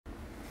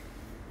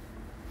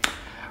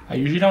I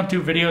usually don't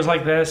do videos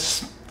like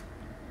this.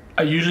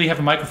 I usually have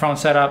a microphone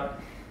set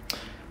up.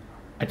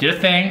 I did a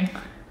thing,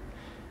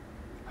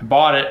 I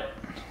bought it,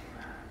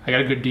 I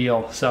got a good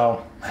deal,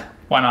 so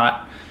why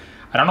not?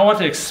 I don't know what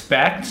to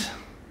expect.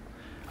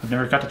 I've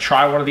never got to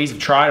try one of these. I've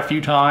tried a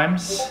few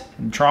times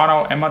in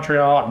Toronto and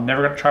Montreal. I've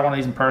never got to try one of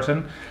these in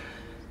person.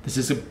 This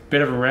is a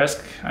bit of a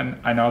risk, and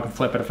I know I can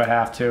flip it if I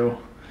have to.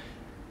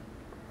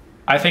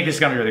 I think this is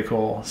gonna be really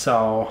cool.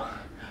 So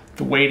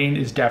the waiting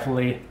is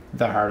definitely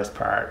the hardest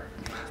part.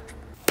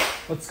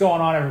 What's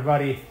going on,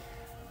 everybody?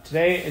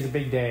 Today is a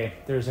big day.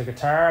 There's a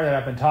guitar that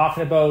I've been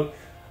talking about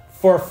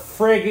for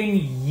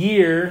friggin'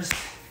 years.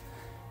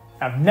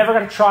 I've never got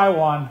to try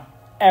one,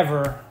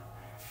 ever.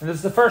 And this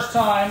is the first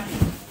time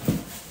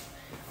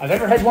I've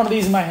ever had one of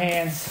these in my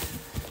hands.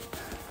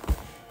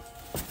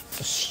 It's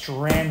a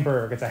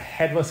Strandberg. It's a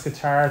headless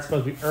guitar. It's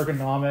supposed to be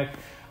ergonomic.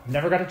 I've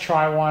never got to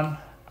try one.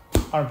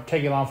 I'll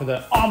take you along for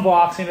the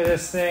unboxing of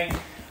this thing.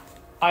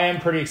 I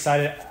am pretty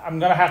excited. I'm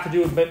gonna have to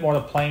do a bit more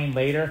of the playing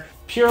later.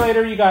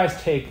 Later, you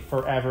guys take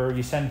forever.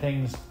 You send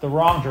things the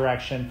wrong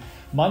direction.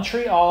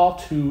 Montreal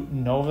to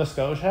Nova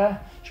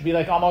Scotia should be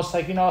like almost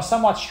like, you know,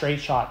 somewhat straight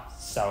shot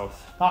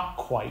south. Not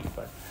quite,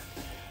 but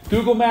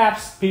Google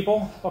Maps,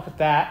 people, look at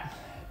that.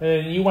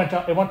 And it went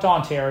to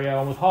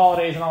Ontario with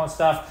holidays and all that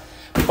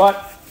stuff.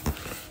 But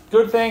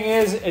good thing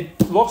is it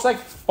looks like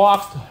it's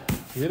boxed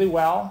really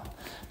well.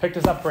 Picked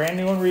us up brand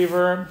new in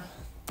reverb.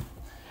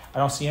 I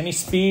don't see any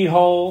speed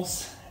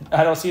holes.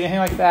 I don't see anything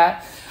like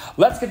that.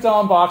 Let's get to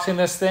unboxing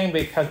this thing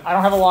because I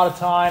don't have a lot of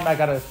time. I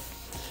gotta,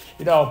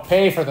 you know,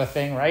 pay for the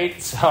thing,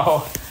 right?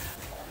 So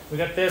we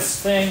got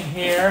this thing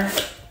here.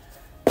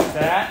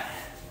 That.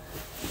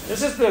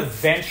 This is the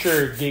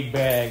Venture gig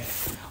bag.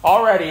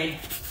 Already,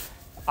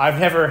 I've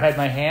never had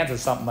my hands on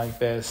something like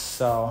this.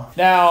 So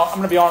now I'm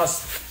gonna be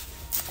honest.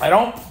 I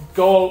don't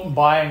go out and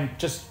buy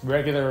just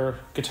regular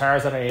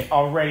guitars that I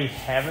already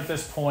have at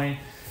this point.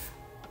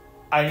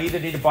 I either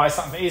need to buy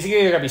something. It's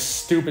either gonna be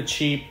stupid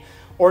cheap,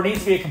 or it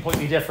needs to be a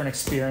completely different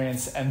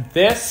experience. And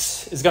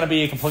this is gonna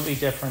be a completely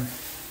different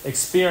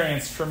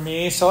experience for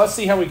me. So let's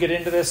see how we get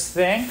into this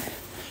thing.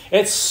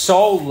 It's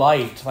so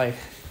light. Like,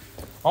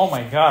 oh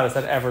my God, is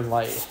that ever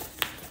light?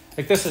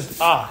 Like this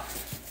is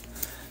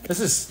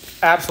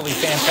absolutely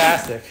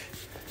fantastic.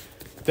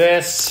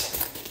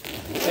 This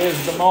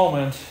is the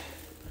moment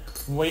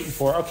I'm waiting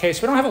for. Okay,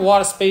 so we don't have a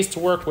lot of space to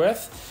work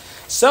with.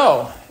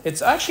 So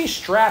it's actually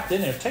strapped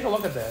in there. Take a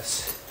look at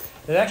this.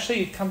 It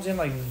actually comes in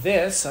like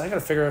this. I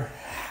gotta figure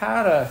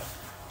how to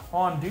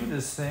undo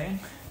this thing.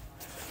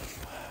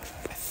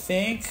 I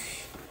think,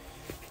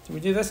 did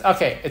we do this?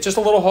 Okay, it's just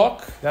a little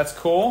hook. That's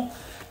cool.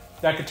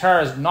 That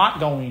guitar is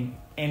not going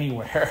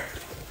anywhere.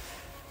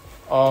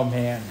 Oh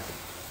man.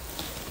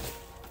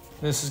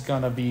 This is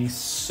gonna be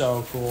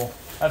so cool.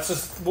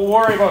 We'll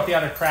worry about the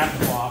other crap in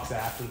the box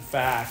after the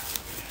fact.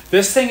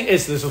 This thing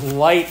is as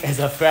light as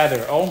a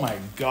feather. Oh my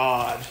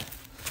God.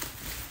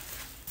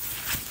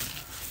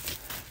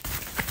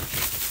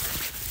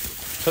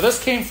 So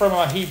this came from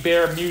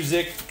Heber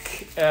Musique.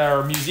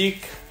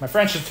 My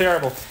French is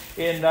terrible.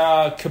 In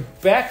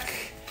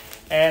Quebec.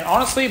 And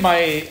honestly,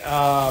 my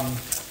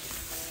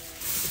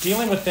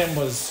dealing with them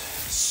was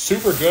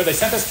super good. They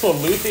sent us to a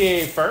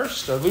luthier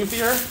first, a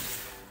luthier.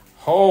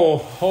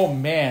 Oh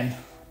man.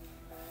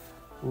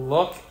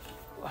 Look.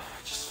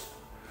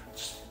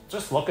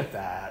 Just look at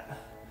that.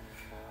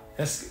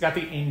 It's got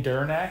the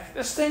endure neck.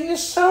 This thing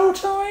is so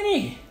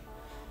tiny.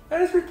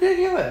 That is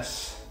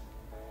ridiculous.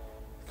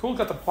 Cool,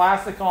 got the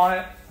plastic on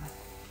it.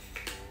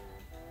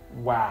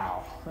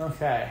 Wow.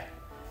 Okay.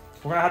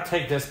 We're gonna have to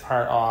take this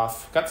part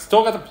off.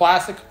 Still got the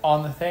plastic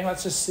on the thing.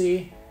 Let's just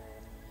see.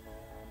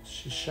 Is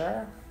she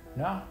sure?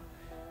 No.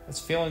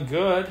 It's feeling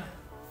good.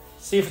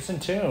 See if it's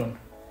in tune.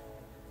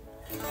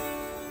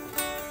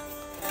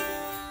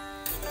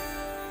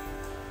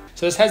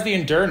 So this has the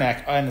endure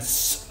neck, and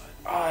it's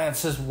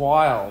just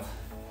wild.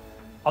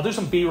 I'll do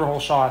some B-roll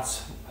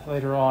shots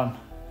later on,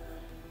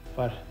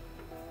 but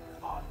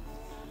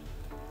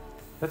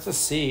let's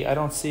just see. I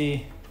don't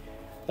see.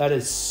 That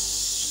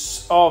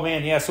is. Oh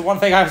man, yeah. So one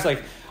thing I was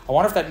like, I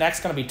wonder if that neck's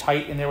gonna be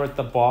tight in there with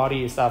the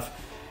body and stuff.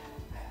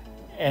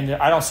 And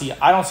I don't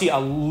see a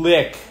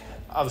lick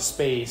of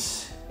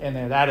space in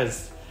there. That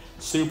is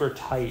super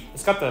tight.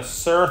 It's got the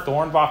Suhr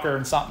Thornbucker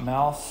and something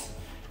else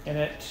in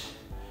it.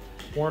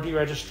 Warranty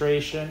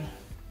registration.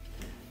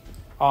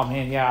 Oh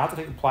man, yeah, I'll have to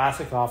take the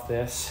plastic off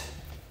this.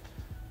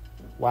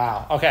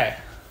 Wow, okay.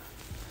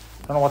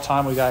 I don't know what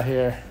time we got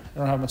here. I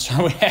don't know how much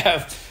time we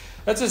have.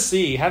 Let's just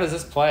see, how does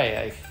this play?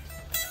 Like,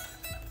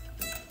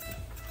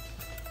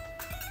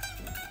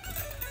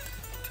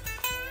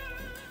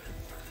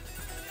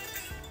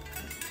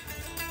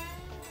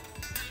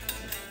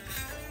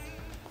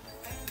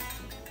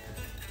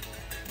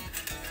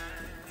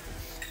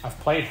 I've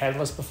played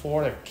headless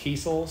before, they're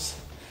Kiesels.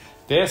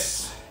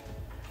 This,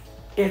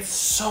 it's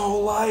so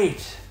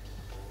light.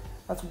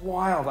 That's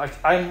wild.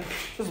 I'm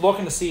just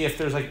looking to see if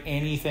there's like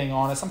anything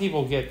on it. Some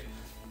people get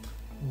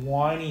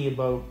whiny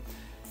about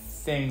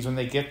things when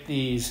they get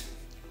these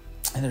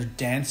and there's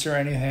dents or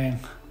anything.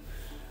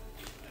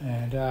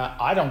 And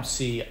I don't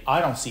see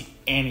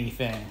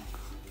anything.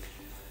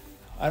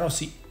 I don't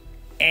see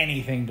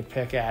anything to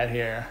pick at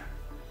here.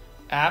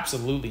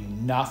 Absolutely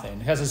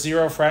nothing. It has a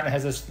 0 fret and it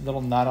has this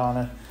little nut on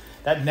it.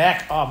 That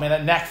neck, oh man,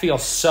 that neck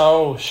feels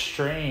so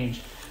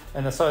strange.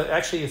 And so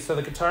actually, so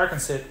the guitar can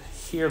sit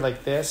here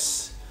like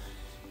this.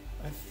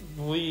 I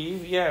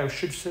believe, yeah, it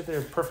should sit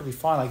there perfectly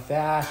fine like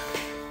that,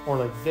 or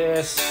like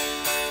this.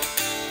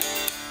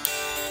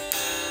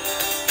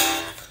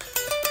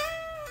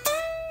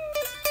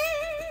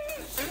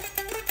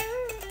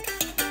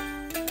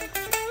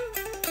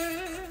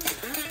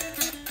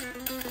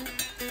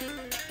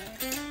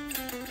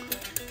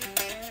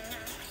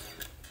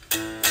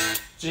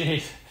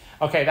 Jeez.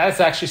 Okay, that's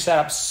actually set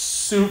up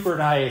super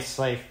nice.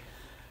 Like,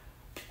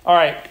 all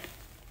right.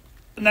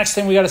 The next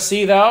thing we got to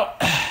see though,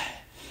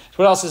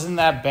 what else is in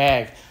that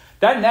bag?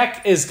 That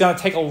neck is gonna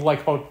take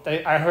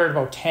I heard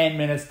about 10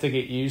 minutes to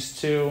get used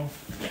to.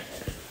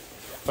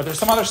 But there's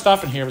some other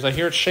stuff in here because I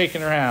hear it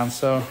shaking around.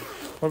 So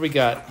what do we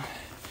got?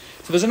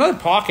 So there's another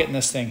pocket in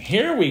this thing.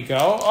 Here we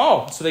go.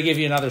 Oh, so they give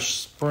you another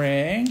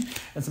spring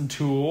and some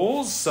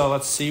tools. So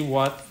let's see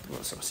what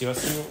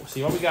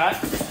we got.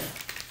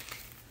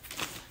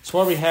 So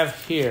what do we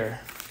have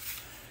here?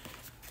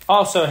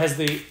 Also, it has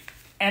the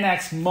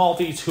NX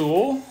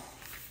multi-tool.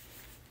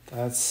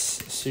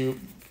 That's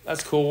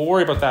cool. We'll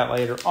worry about that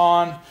later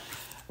on.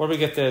 What do we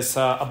get this?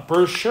 A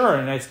brochure,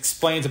 and it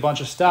explains a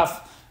bunch of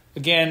stuff.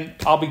 Again,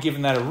 I'll be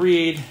giving that a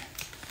read.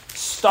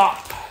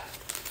 Stop.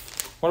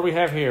 What do we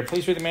have here?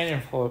 Please read the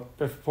manual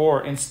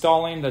before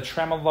installing the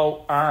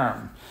tremolo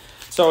arm.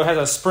 So it has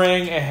a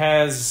spring. It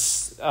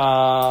has the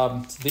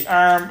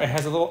arm. It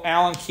has a little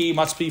Allen key.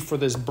 Must be for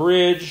this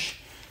bridge.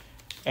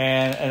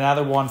 And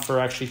another one for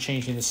actually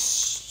changing the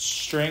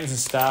strings and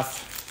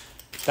stuff.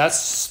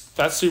 That's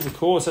super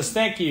cool. It says,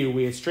 thank you,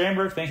 we at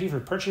Strandberg. Thank you for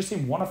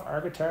purchasing one of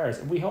our guitars.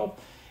 And we hope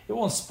it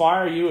will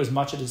inspire you as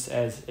much as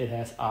it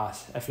has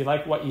us. If you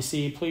like what you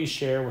see, please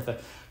share with the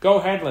Go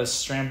Headless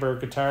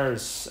Strandberg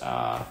guitars.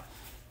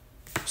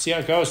 See how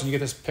it goes. And you get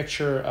this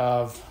picture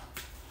of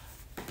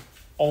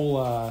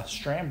Ola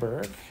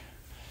Strandberg.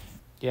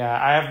 Yeah,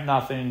 I have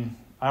nothing.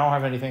 I don't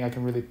have anything I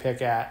can really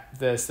pick at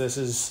this. This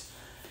is...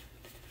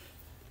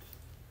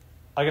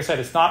 Like I said,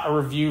 it's not a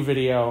review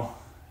video.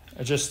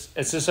 It's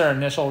just our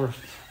initial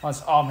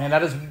response. Oh man,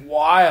 that is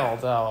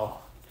wild though.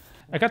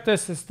 I got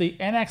this. It's the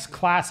NX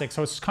Classic,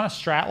 so it's kind of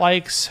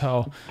Strat-like.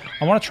 So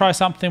I want to try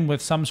something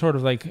with some sort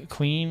of like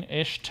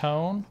clean-ish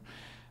tone.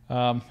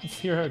 Let's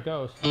hear how it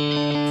goes.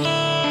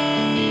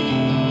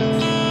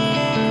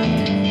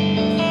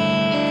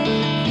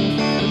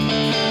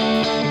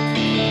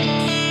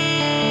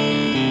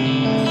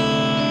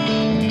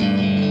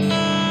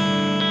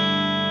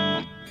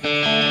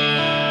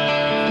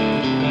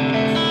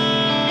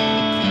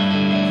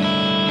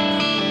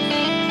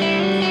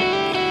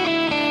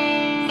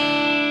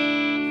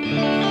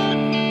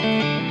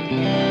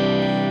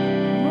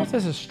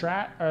 This is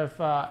Strat or if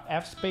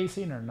F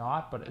spacing or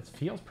not, but it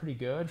feels pretty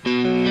good.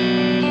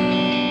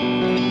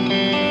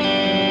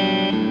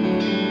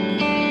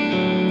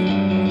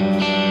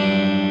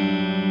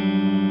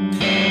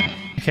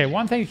 Okay,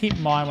 one thing to keep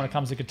in mind when it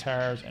comes to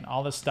guitars and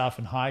all this stuff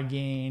and high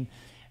gain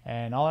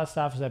and all that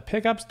stuff is that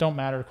pickups don't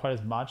matter quite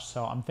as much.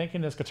 So I'm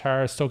thinking this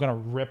guitar is still gonna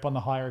rip on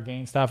the higher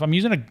gain stuff. I'm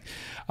using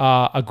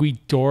a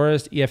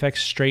Guidorist EFX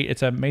Straight.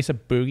 It's a Mesa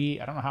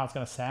Boogie. I don't know how it's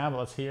gonna sound, but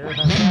let's hear it.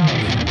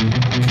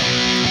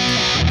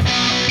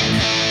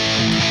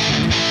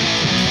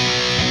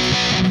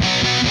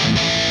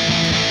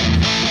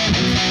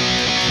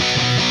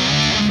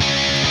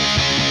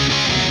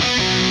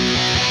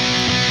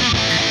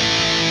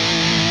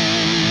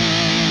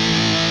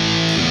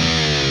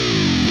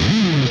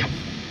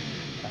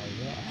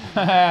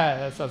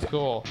 That sounds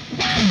cool.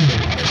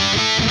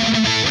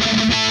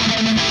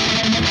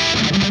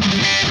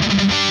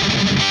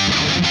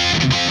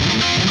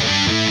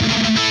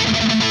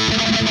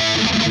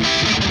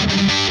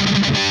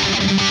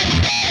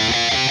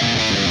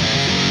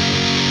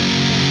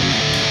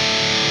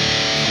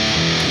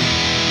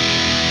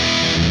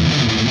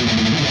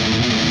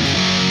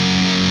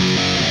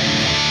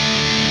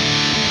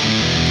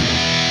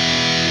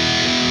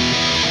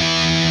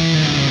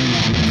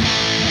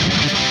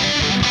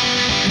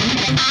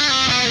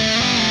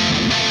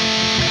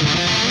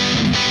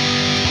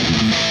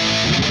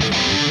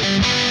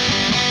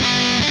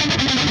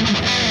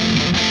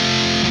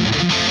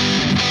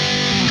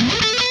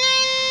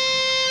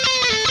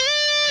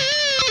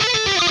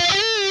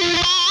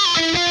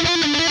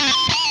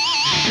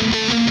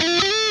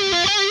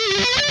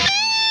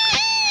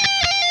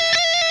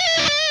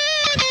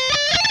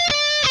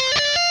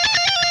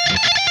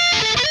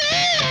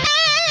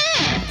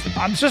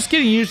 I'm just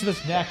getting used to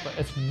this neck, but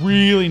it's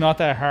really not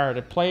that hard.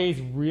 It plays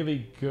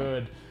really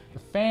good. The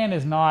fan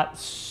is not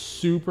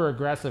super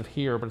aggressive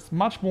here, but it's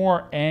much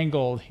more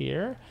angled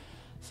here.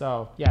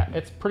 So yeah,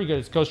 it's pretty good.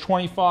 It goes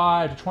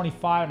 25 to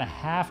 25 and a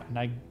half,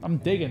 and I'm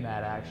digging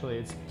that actually.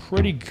 It's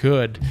pretty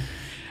good.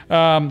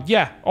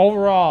 Yeah,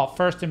 overall,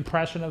 first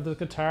impression of the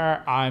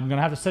guitar, I'm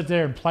gonna have to sit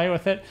there and play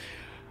with it.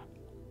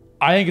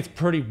 I think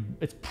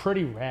it's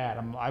pretty rad.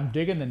 I'm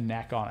digging the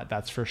neck on it,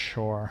 that's for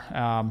sure.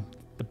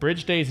 The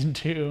bridge stays in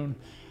tune.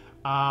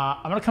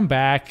 I'm gonna come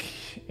back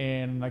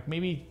in like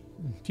maybe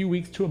a few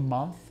weeks to a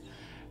month,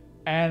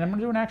 and I'm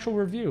gonna do an actual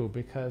review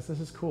because this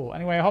is cool.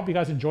 Anyway, I hope you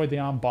guys enjoyed the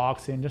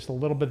unboxing, just a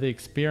little bit of the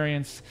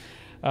experience.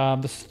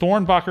 The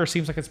Thornbucker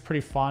seems like it's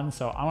pretty fun,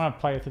 so I'm gonna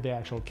play it through the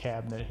actual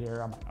cabinet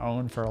here on my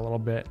own for a little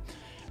bit.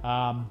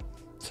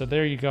 So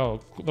there you go,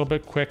 a little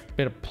bit quick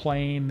bit of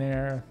playing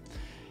there.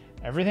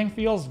 Everything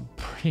feels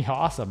pretty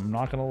awesome, I'm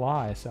not gonna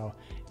lie. So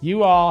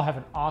you all have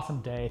an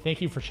awesome day. Thank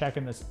you for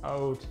checking this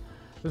out.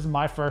 This is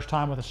my first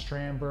time with a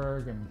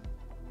Strandberg and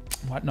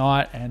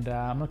whatnot, and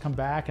I'm gonna come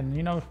back and,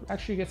 you know,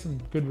 actually get some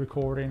good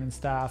recording and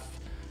stuff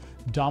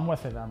done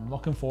with it. I'm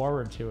looking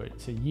forward to it.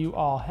 So you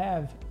all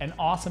have an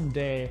awesome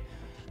day.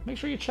 Make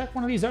sure you check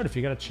one of these out if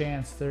you get a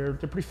chance. They're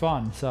pretty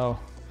fun. So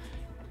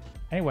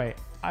anyway,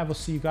 I will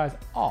see you guys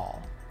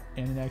all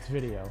in the next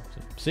video.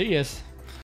 So see yous.